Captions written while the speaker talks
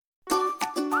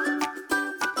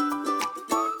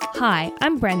Hi,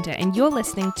 I'm Brenda and you're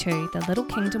listening to the Little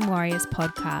Kingdom Warriors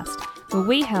podcast, where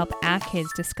we help our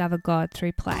kids discover God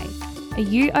through play. Are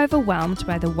you overwhelmed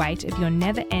by the weight of your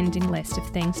never-ending list of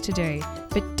things to do,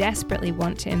 but desperately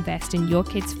want to invest in your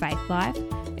kids' faith life?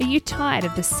 Are you tired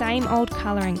of the same old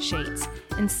colouring sheets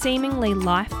and seemingly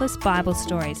lifeless Bible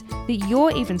stories that you're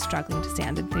even struggling to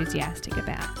sound enthusiastic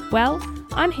about? Well,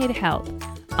 I'm here to help.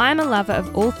 I'm a lover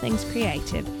of all things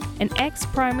creative, an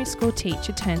ex-primary school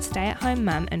teacher turned stay-at-home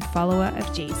mum and follower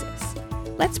of Jesus.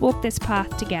 Let's walk this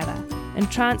path together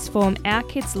and transform our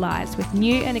kids' lives with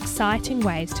new and exciting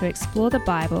ways to explore the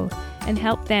Bible and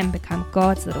help them become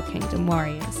God's little kingdom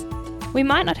warriors. We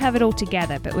might not have it all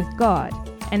together, but with God,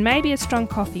 and maybe a strong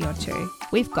coffee or two,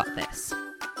 we've got this.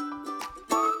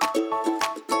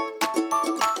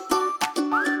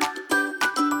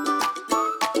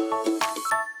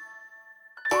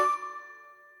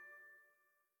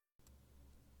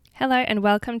 Hello and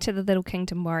welcome to the Little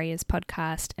Kingdom Warriors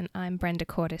podcast, and I'm Brenda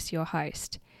Cortis, your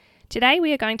host. Today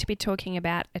we are going to be talking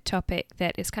about a topic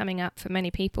that is coming up for many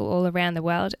people all around the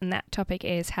world, and that topic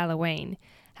is Halloween.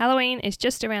 Halloween is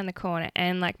just around the corner,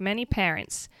 and like many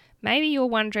parents, maybe you're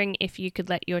wondering if you could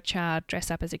let your child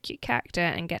dress up as a cute character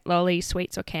and get lollies,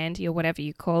 sweets or candy or whatever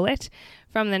you call it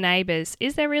from the neighbours.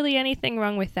 Is there really anything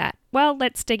wrong with that? Well,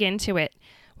 let's dig into it.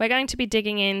 We're going to be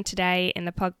digging in today in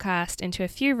the podcast into a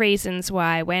few reasons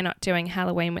why we're not doing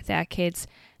Halloween with our kids,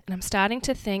 and I'm starting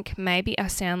to think maybe I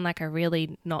sound like a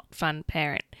really not fun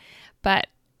parent. But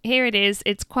here it is.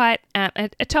 It's quite a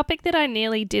topic that I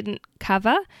nearly didn't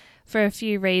cover for a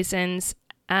few reasons.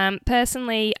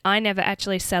 Personally, I never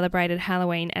actually celebrated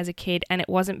Halloween as a kid, and it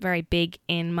wasn't very big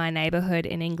in my neighbourhood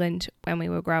in England when we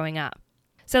were growing up.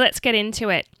 So let's get into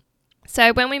it.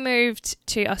 So when we moved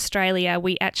to Australia,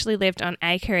 we actually lived on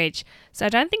acreage. So I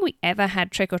don't think we ever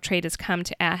had trick-or-treaters come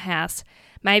to our house.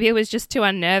 Maybe it was just too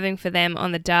unnerving for them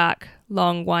on the dark,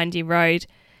 long, windy road.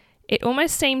 It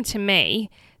almost seemed to me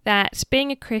that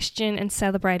being a Christian and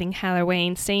celebrating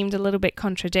Halloween seemed a little bit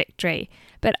contradictory.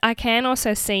 But I can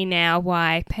also see now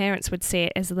why parents would see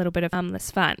it as a little bit of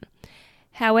harmless fun.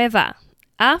 However,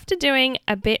 after doing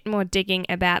a bit more digging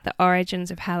about the origins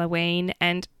of Halloween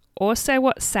and also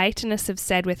what Satanists have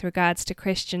said with regards to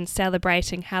Christians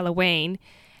celebrating Halloween,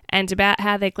 and about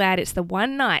how they're glad it's the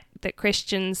one night that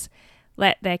Christians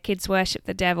let their kids worship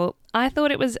the devil, I thought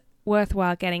it was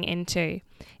worthwhile getting into,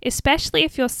 especially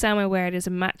if you're somewhere where it is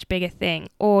a much bigger thing,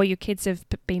 or your kids have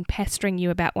been pestering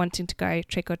you about wanting to go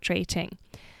trick-or-treating.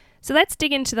 So let's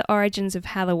dig into the origins of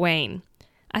Halloween.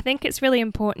 I think it's really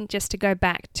important just to go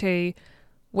back to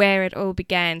where it all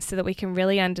began so that we can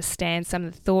really understand some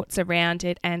of the thoughts around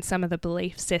it and some of the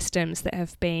belief systems that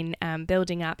have been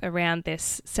building up around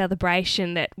this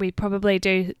celebration that we probably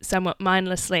do somewhat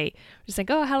mindlessly. Just think,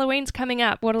 oh, Halloween's coming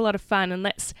up, what a lot of fun, and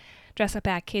let's dress up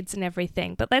our kids and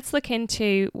everything. But let's look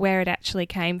into where it actually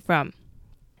came from.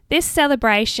 This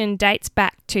celebration dates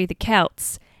back to the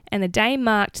Celts, and the day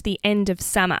marked the end of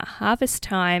summer, harvest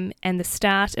time, and the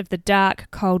start of the dark,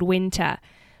 cold winter,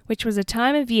 which was a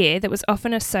time of year that was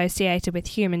often associated with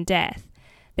human death.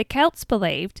 The Celts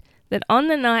believed that on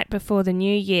the night before the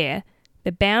new year,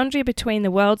 the boundary between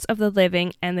the worlds of the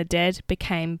living and the dead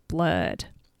became blurred.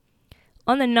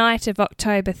 On the night of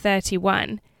October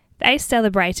 31, they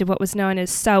celebrated what was known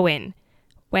as Samhain,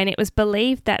 when it was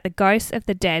believed that the ghosts of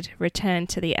the dead returned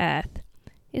to the earth.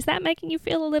 Is that making you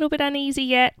feel a little bit uneasy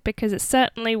yet? Because it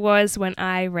certainly was when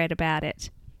I read about it.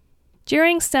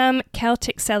 During some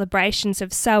Celtic celebrations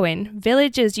of Samhain,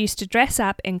 villagers used to dress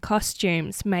up in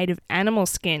costumes made of animal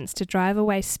skins to drive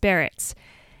away spirits,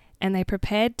 and they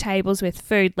prepared tables with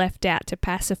food left out to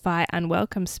pacify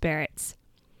unwelcome spirits.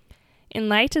 In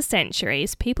later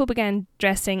centuries, people began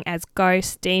dressing as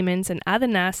ghosts, demons, and other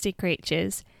nasty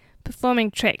creatures,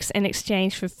 performing tricks in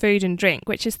exchange for food and drink,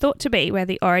 which is thought to be where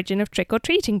the origin of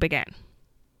trick-or-treating began.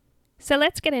 So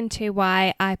let's get into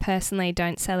why I personally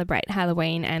don't celebrate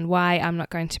Halloween and why I'm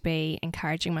not going to be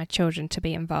encouraging my children to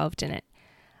be involved in it.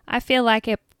 I feel like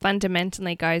it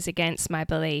fundamentally goes against my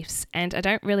beliefs, and I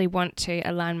don't really want to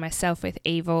align myself with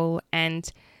evil and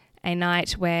a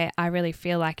night where I really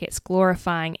feel like it's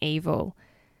glorifying evil.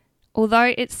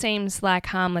 Although it seems like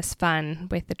harmless fun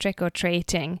with the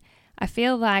trick-or-treating, I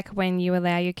feel like when you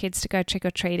allow your kids to go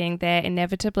trick-or-treating, they're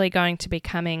inevitably going to be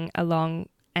coming along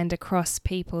and across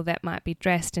people that might be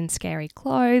dressed in scary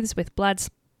clothes with blood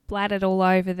splattered all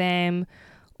over them,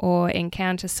 or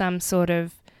encounter some sort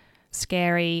of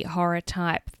scary horror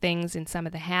type things in some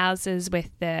of the houses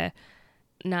with the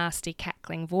nasty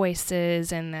cackling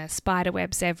voices and the spider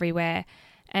webs everywhere.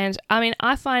 And I mean,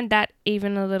 I find that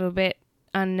even a little bit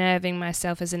unnerving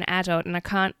myself as an adult, and I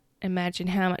can't imagine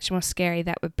how much more scary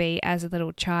that would be as a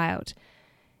little child.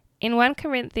 In 1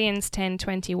 Corinthians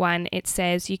 10:21, it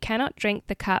says, "You cannot drink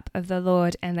the cup of the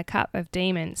Lord and the cup of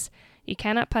demons. You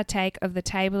cannot partake of the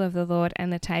table of the Lord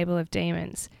and the table of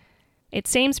demons." It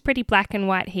seems pretty black and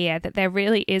white here that there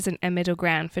really isn't a middle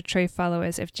ground for true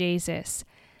followers of Jesus.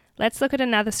 Let's look at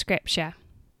another scripture.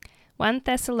 1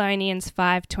 Thessalonians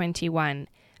 5:21,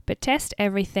 "But test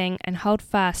everything and hold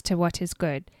fast to what is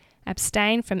good.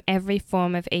 Abstain from every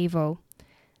form of evil."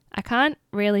 I can't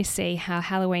really see how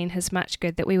Halloween has much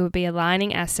good that we will be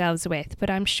aligning ourselves with, but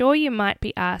I'm sure you might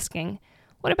be asking,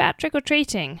 what about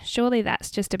trick-or-treating? Surely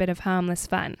that's just a bit of harmless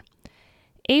fun.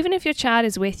 Even if your child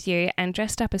is with you and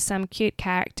dressed up as some cute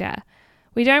character,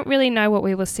 we don't really know what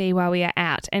we will see while we are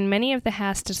out, and many of the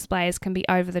house displays can be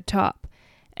over the top.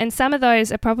 And some of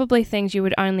those are probably things you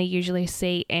would only usually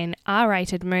see in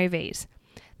R-rated movies.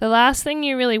 The last thing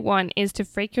you really want is to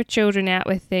freak your children out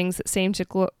with things that seem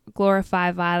to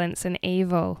glorify violence and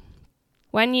evil.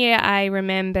 One year I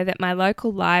remember that my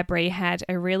local library had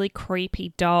a really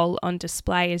creepy doll on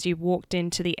display as you walked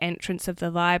into the entrance of the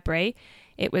library.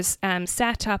 It was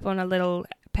sat up on a little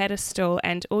pedestal,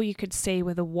 and all you could see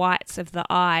were the whites of the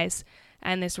eyes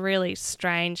and this really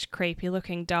strange,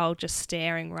 creepy-looking doll just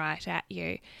staring right at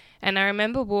you. And I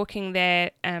remember walking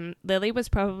there. Lily was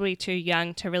probably too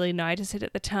young to really notice it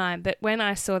at the time, but when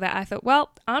I saw that, I thought,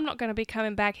 well, I'm not going to be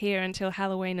coming back here until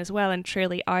Halloween is well and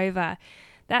truly over.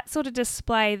 That sort of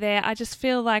display there, I just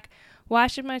feel like, why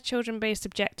should my children be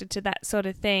subjected to that sort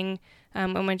of thing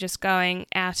when we're just going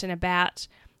out and about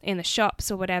in the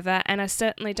shops or whatever? And I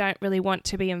certainly don't really want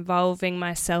to be involving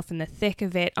myself in the thick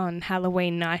of it on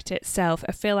Halloween night itself.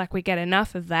 I feel like we get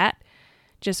enough of that,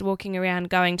 just walking around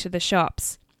going to the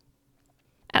shops.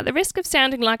 At the risk of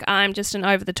sounding like I'm just an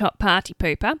over-the-top party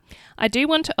pooper, I do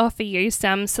want to offer you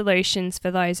some solutions for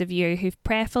those of you who've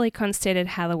prayerfully considered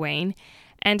Halloween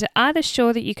and are either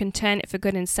sure that you can turn it for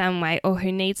good in some way, or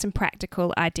who need some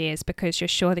practical ideas because you're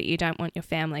sure that you don't want your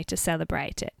family to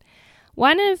celebrate it.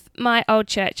 One of my old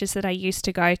churches that I used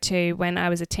to go to when I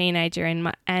was a teenager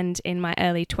and in my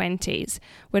early 20s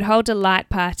would hold a light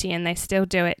party, and they still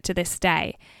do it to this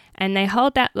day. And they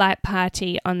hold that light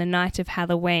party on the night of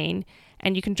Halloween,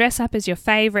 and you can dress up as your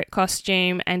favourite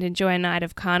costume and enjoy a night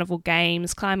of carnival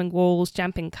games, climbing walls,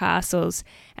 jumping castles,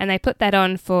 and they put that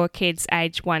on for kids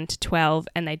aged 1 to 12,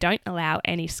 and they don't allow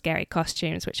any scary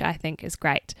costumes, which I think is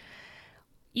great.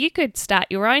 You could start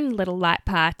your own little light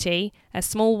party, a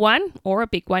small one or a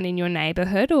big one in your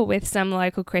neighbourhood, or with some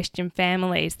local Christian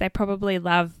families. They probably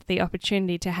love the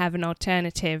opportunity to have an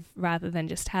alternative rather than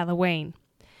just Halloween.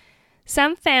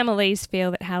 Some families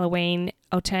feel that Halloween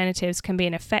alternatives can be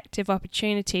an effective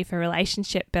opportunity for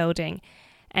relationship building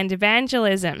and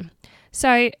evangelism.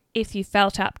 So if you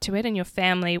felt up to it and your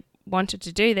family wanted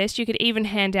to do this, you could even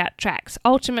hand out tracts.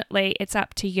 Ultimately, it's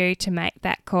up to you to make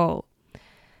that call.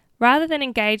 Rather than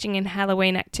engaging in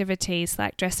Halloween activities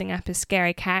like dressing up as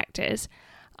scary characters,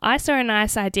 I saw a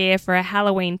nice idea for a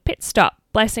Halloween pit stop,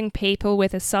 blessing people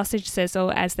with a sausage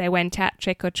sizzle as they went out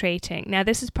trick-or-treating. Now,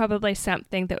 this is probably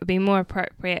something that would be more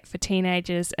appropriate for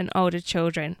teenagers and older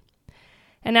children.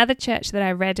 Another church that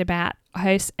I read about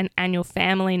hosts an annual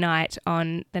family night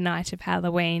on the night of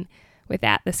Halloween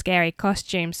without the scary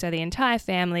costumes, so the entire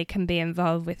family can be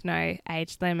involved with no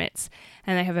age limits,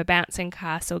 and they have a bouncing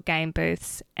castle, game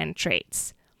booths, and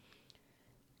treats.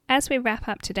 As we wrap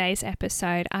up today's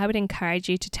episode, I would encourage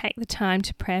you to take the time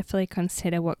to prayerfully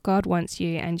consider what God wants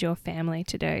you and your family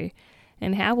to do,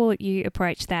 and how will you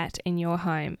approach that in your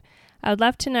home. I would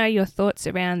love to know your thoughts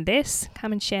around this.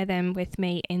 Come and share them with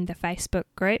me in the Facebook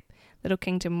group, Little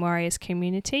Kingdom Warriors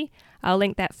Community. I'll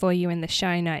link that for you in the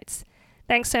show notes.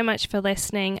 Thanks so much for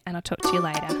listening, and I'll talk to you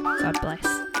later. God bless.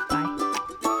 Bye.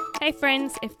 Hey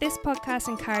friends, if this podcast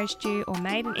encouraged you or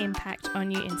made an impact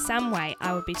on you in some way,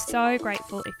 I would be so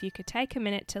grateful if you could take a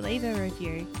minute to leave a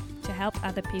review to help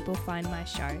other people find my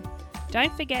show.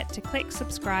 Don't forget to click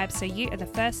subscribe so you are the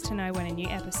first to know when a new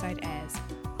episode airs.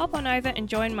 Hop on over and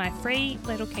join my free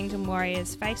Little Kingdom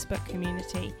Warriors Facebook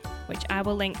community, which I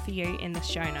will link for you in the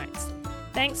show notes.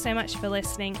 Thanks so much for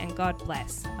listening, and God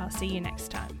bless. I'll see you next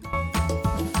time.